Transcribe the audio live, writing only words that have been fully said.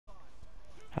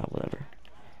Oh, whatever.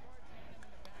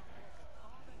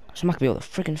 Somebody could be able to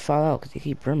freaking fall out because they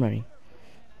keep rim running.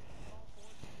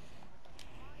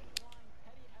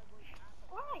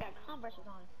 Why I got Converse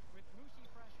on?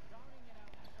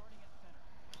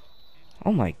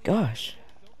 Oh my gosh.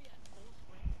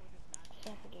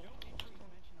 Suffocate.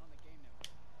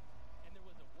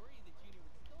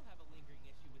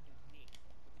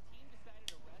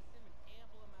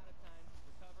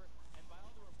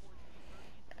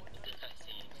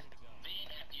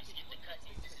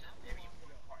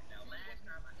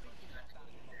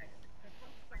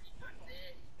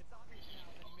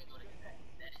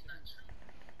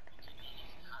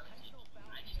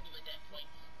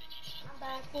 I'm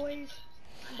back, boys.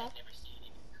 I'm back.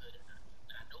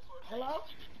 Hello?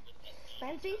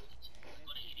 Fancy?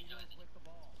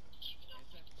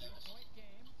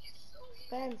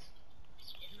 Spence.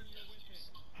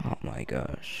 Oh my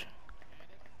gosh.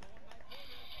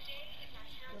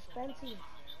 Yo, Spency.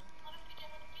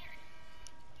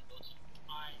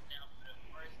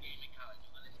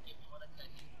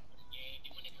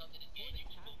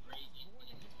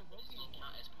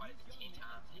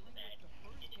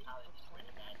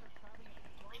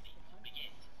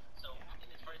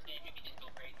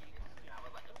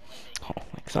 Oh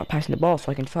my, stop passing the ball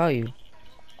so I can foul you.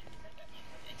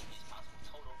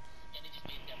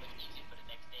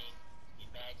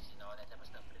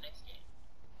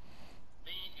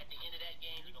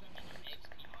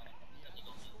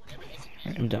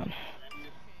 Alright, I'm done.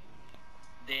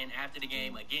 Then after the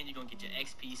game, again, you're gonna get your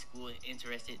XP, school,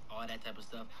 interested, all that type of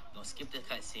stuff. You're gonna skip the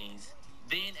cutscenes.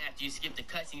 Then after you skip the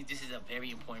cutscenes, this is a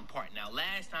very important part. Now,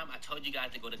 last time I told you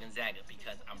guys to go to Gonzaga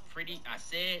because I'm pretty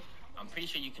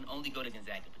sure you can only go to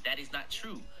Gonzaga, but that is not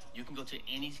true. You can go to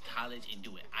any college and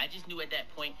do it. I just knew at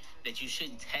that point that you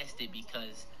shouldn't test it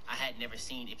because I had never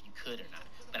seen if you could or not.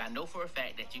 But I know for a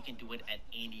fact that you can do it at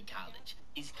any college.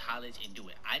 Each college and do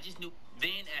it. I just knew.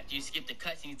 Then after you skip the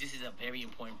cutscenes, this is a very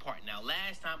important part. Now,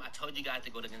 last time I told you guys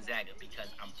to go to Gonzaga because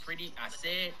I'm pretty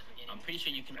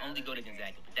sure you can only go to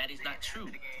Gonzaga, but that is not true.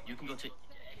 You can go to.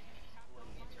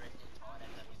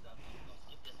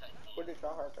 Where did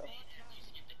your heart go?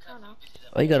 I don't know.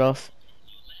 Oh, you got off.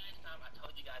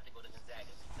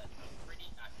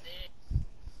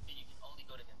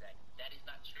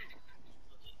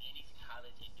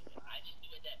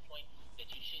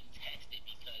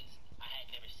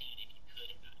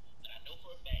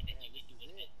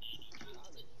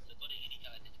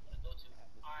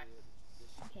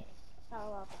 Okay.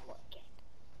 Follow up before again.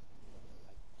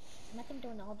 Nothing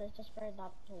doing all this just for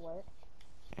that to work.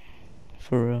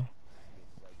 For real.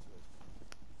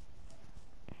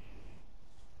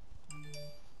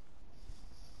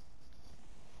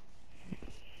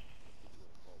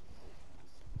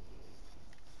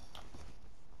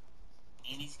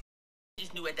 Any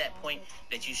just knew at that point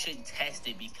that you shouldn't test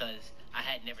it because I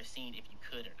had never seen if you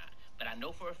could or not. But I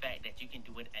know for a fact that you can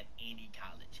do it at any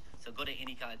college. So go to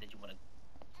any college that you want to.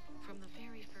 From the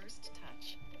very first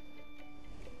touch,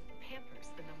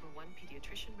 Pampers, the #1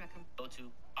 pediatrician recommend. Go to.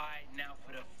 All right, now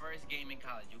for the first game in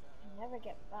college, you. I never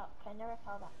get fouled. I never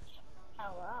foul that.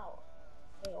 Foul out.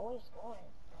 They always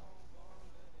scoring.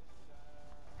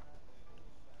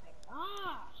 Like,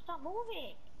 stop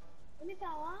moving. Let me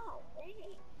foul out.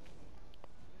 Dang.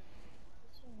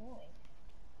 It's so annoying.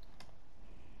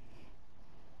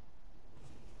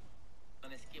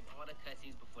 Gonna skip all the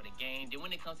cutscenes before the game. Then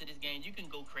when it comes to this game, you can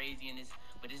go crazy in this,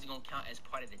 but this is gonna count as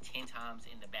part of the 10 times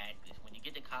in the bad list. When you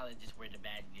get to college, this is where the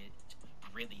bad list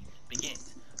really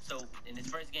begins. So in this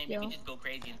first game, you can just go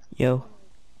crazy. Yo.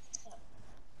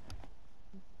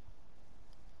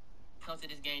 Comes to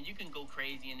this game, you can go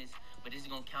crazy in this, but this is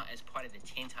gonna count as part of the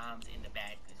 10 times in the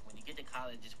bad list. When you get to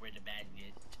college, this is where the bad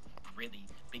list really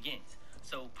begins.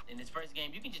 So in this first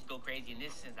game, you can just go crazy in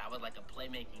this since I was like a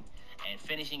playmaking and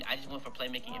finishing. I just went for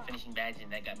playmaking and finishing badges,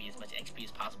 and that got me as much XP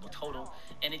as possible total.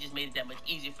 And it just made it that much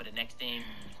easier for the next game.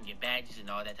 You can get badges and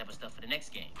all that type of stuff for the next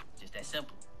game. Just that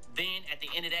simple. Then at the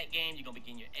end of that game, you're gonna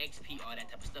begin your XP, all that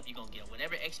type of stuff. You're gonna get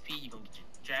whatever XP, you're gonna get your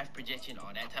draft projection,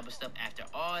 all that type of stuff. After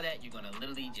all that, you're gonna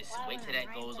literally just wait till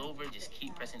that goes over. Just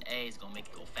keep pressing A. It's gonna make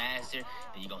it go faster.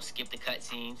 Then you're gonna skip the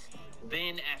cutscenes.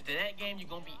 Then after that game, you're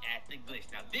gonna be at the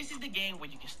glitch. Now this is the game where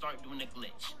you can start doing the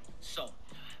glitch. So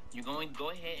you're going to go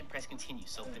ahead and press continue.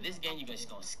 So for this game, you're just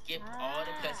going to skip all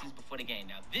the cutscenes before the game.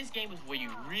 Now, this game is where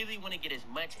you really want to get as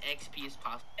much XP as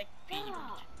possible. XP, you're going to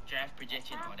get your draft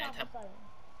projection, all that type of.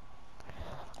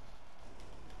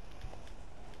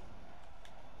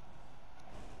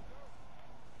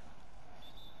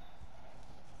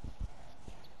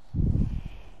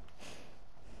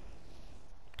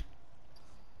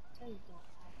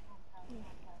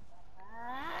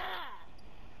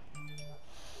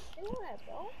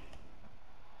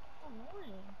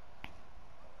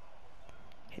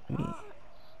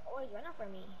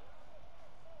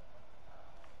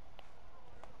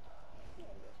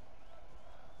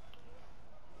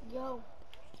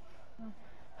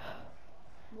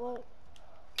 What?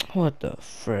 What the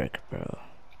frick, bro?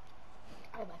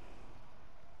 Oh my.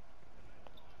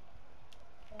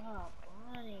 Stop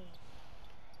running.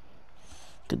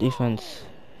 The defense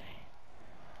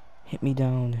hit me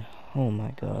down. Oh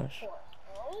my gosh. Poor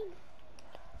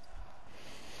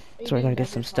bro. So I gotta get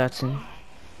some stats in.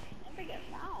 Never get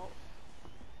fouled.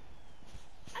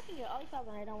 I can get all fouls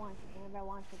when I don't want to. Whenever I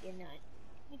want to get none.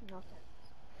 Makes no sense.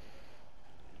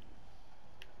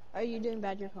 Are you doing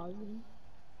bad your college?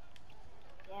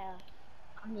 Yeah.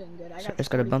 I'm doing good. I Sir, got it's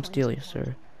got a 40 bump points. steal, yes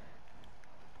sir.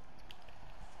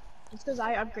 It's because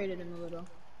I upgraded him a little.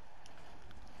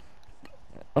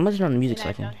 I'm gonna turn on the music And so I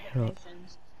I've can done hear up.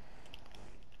 animations.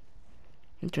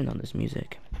 Let me turn on this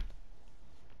music.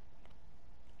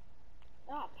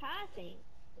 Stop passing.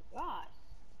 Gosh.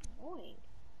 Annoying.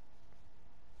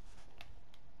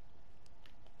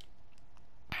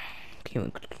 Okay,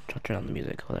 we'll turn on the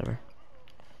music, whatever.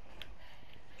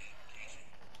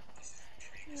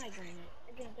 I'm not doing it.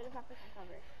 Again, 35%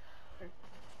 coverage. Perfect.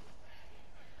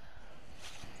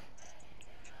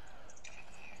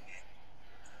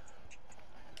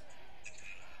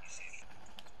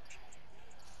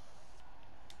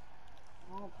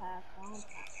 Don't pass. Don't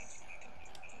pass.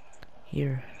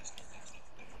 Here.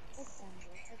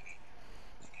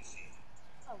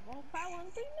 Oh, one foul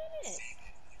in 3 minutes.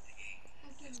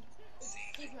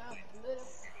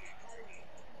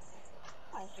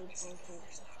 I hate bullshit.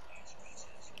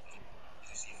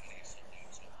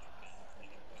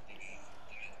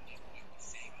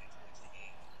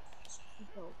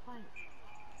 So fine.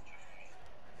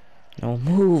 No,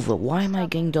 move! Why am I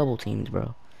getting double teamed,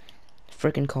 bro?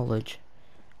 Frickin' college.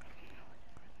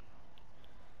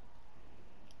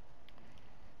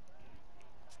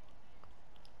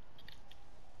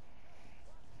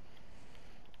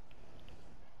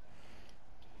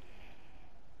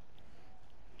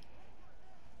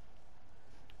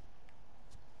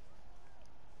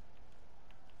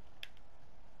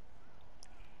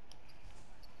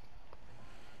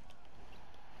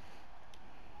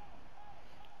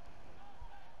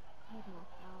 There's no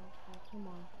foul. Come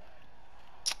on.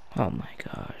 Oh my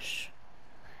gosh.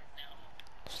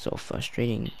 So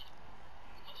frustrating.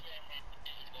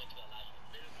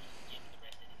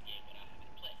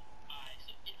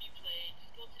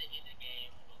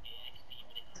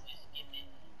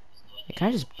 Can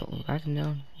I just back him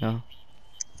down? No.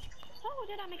 How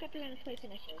did I make a 300 play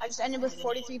finisher? I just ended with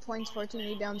 43 points, 14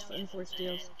 rebounds, and 4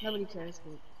 steals. Nobody cares,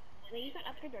 but Wait, you can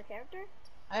upgrade your character?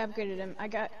 I upgraded him.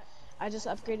 I just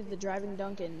upgraded the driving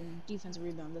dunk and defensive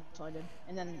rebound. That's all I did.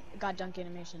 And then got dunk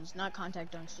animations, not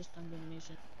contact dunks, just dunk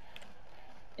animation.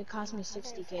 It cost me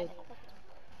 60k.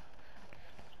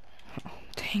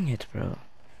 Dang it, bro.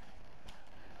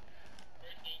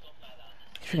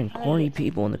 Freaking corny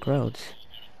people in the crowds.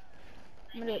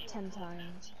 I'm gonna do it 10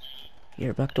 times.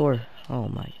 Here, back door. Oh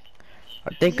my.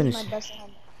 Are they This gonna is my best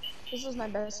time. This is my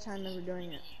best time ever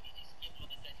doing it.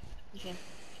 Okay.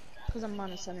 Because I'm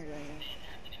on a center right now.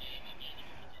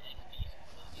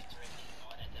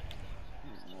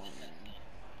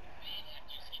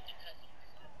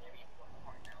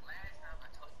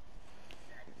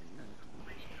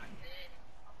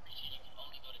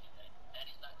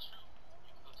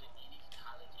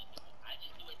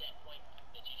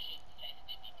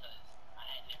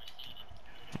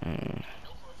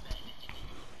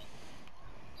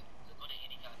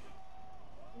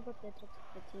 Go to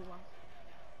the T1.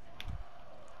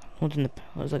 One's in the.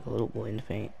 There's like a little boy in the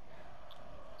paint.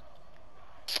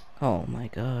 Oh my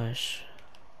gosh.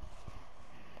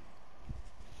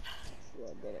 Yeah,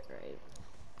 I did it right.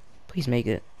 Please make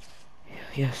it.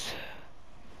 Yes.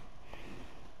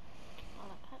 On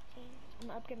a cutscene. I'm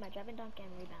gonna upgrade my driving dunk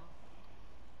and rebound.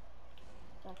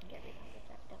 So I can get rebound with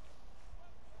that dunk.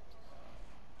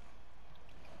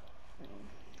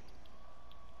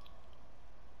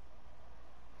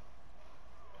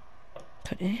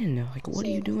 Cut in. Like, what are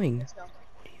you doing? Let's go.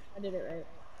 I did it right.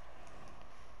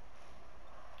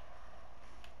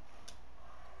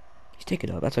 Just take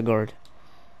it out. That's a guard.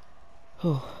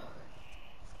 Oh.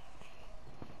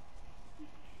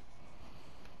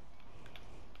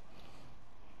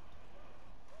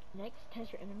 Next,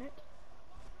 test your internet.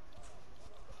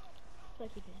 So you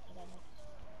can answer that next.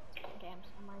 Okay, I'm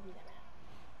gonna do that now.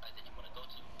 That you want to go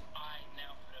to. Alright,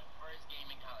 now for the first game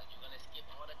in college, you're gonna skip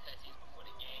all the cutscenes before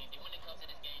the game. Then when it comes to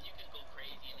this game, you can go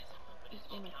crazy in this, but it's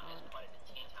gonna count as part of the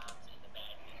 10 times in the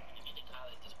bag. When you get to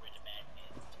college, that's where the bag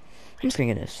is. I'm just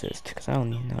gonna get an assist because I don't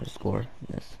even know how to score in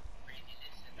this.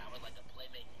 Craziness, and I was like a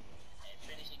playmaker. And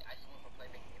finishing, I just went for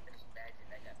playmaking and finishing bags, and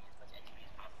that got me as much XP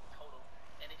as possible total.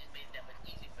 And it just made it that much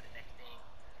easier for the next thing,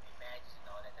 to get badges and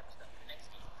all that type of stuff for the next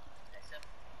game. That's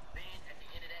simple. Then at the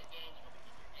end of that,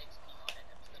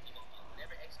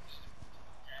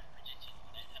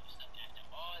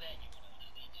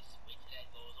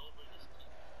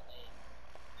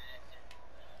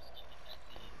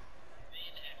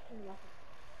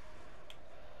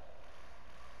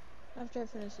 After I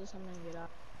finish this, I'm gonna get out.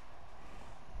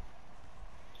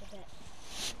 Okay.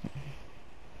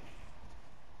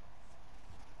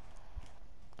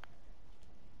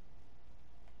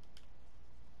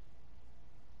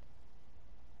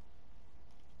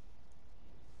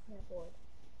 I'm not bored.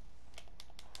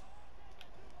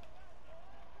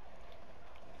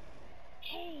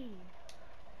 Hey!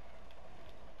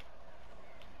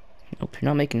 Nope, you're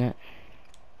not making that.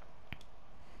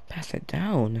 Pass it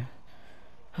down.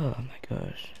 Oh my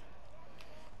gosh.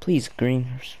 Please, green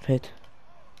or pit.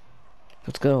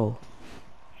 Let's go.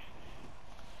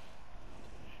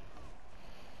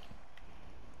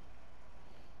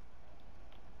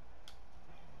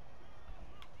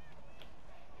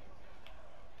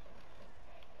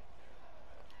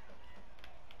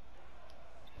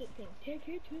 Take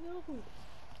it to the hoop.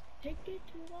 Take it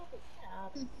to the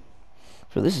hoop.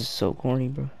 Bro, this is so corny,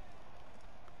 bro.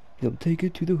 Yo, take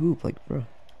it to the hoop, like, bro.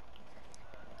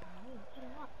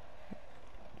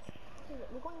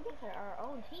 We're going against our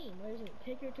own team. Where is it?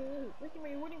 Take it to the hoop. Look at what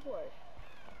you're rooting for.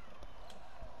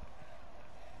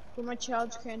 For my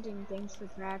child's chanting, thanks for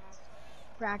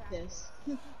practice.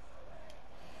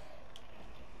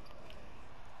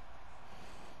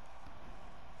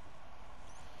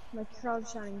 My crowd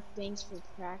shouting thanks for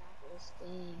practice.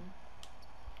 Dang.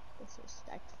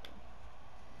 Disrespectful.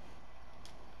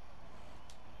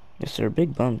 Yes, there are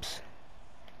big bumps.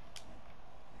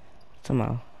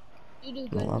 Somehow. You do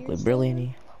good. Unlock You're with so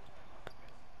brilliant.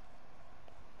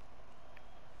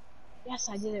 Yes,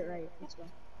 I did it right. Let's go.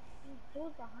 Who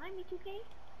was behind me, 2K?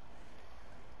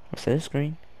 What's this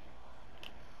screen? I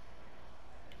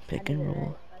Pick did and it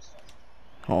roll. right.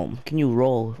 Home. Can you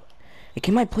roll? Hey,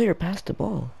 can my player pass the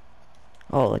ball?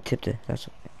 Oh, I tipped it. That's.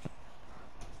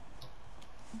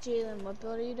 Jalen, what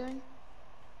build are you doing?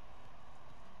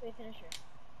 Two-way finisher.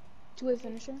 Two-way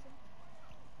finisher?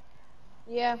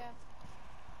 Yeah.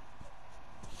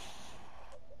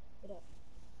 Get up.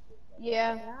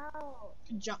 Yeah. No.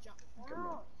 Jump.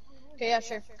 No. Okay, yeah,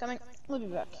 sure. Coming. We'll be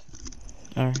back.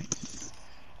 Alright.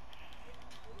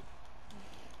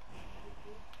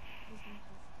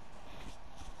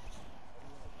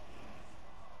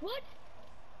 What?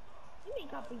 You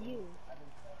ain't copy you.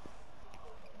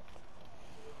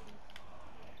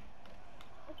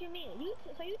 What you mean?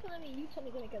 So you telling me you told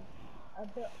me to make a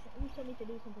build? You told me to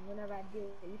do something whenever I do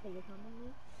it. You say you're coming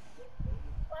me?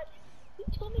 What? You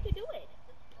told me to do it.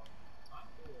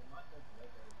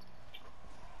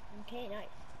 Okay,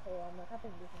 nice. So I'm not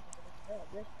going to do something for this build.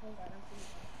 This point guard, I'm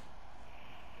shooting.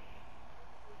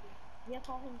 You have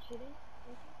Paul him shooting?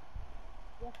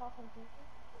 You have Paul him finishing?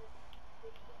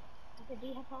 I said, do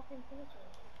you have Paul him finishing?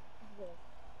 Good.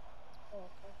 Oh,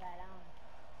 fuck that.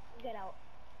 You get out.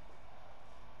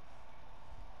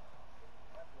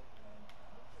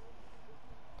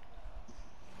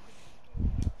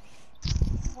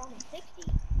 Paul him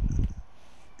 60.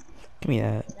 Give me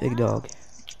that big dog.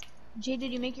 Jay,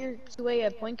 did you make your two-way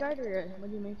a point guard or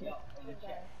what did you make it?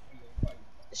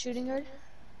 A shooting guard?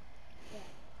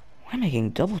 Why am I getting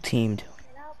double teamed?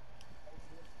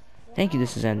 Thank you,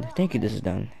 this is end. Thank you, this is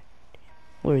done.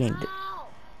 We're getting. Get out,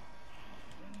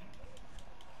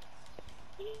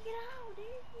 dude.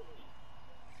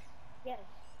 Yes.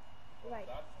 Right.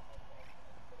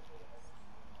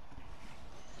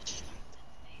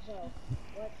 So,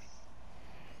 what?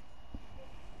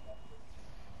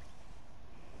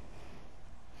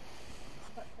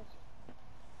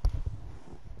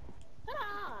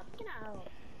 Stop! Get out!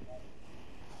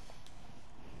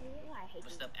 I hate But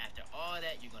you. stuff after all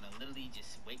that, you're gonna literally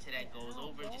just wait till that goes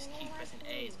over. Just keep pressing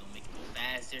A. It's gonna make it go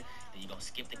faster. Then you're gonna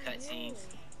skip the cutscenes.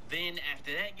 Then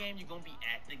after that game, you're gonna be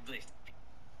at the glitch.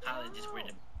 College is where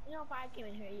the You know, if I came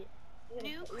in here,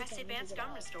 New Crest Advanced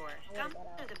Gum Restore. Gum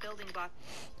are the building block.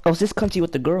 Oh, is this cunty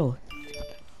with the girl?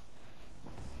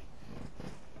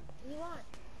 you want?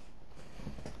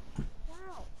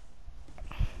 Wow.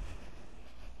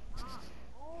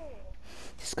 Oh.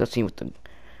 This cutscene with the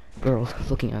girl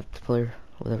looking at the player,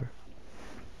 whatever.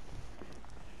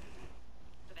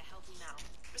 With a healthy mouth.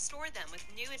 Restore them with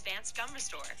new Advanced Gum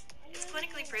Restore. It's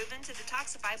clinically proven to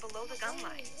detoxify below the gum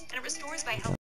line, and it restores by helping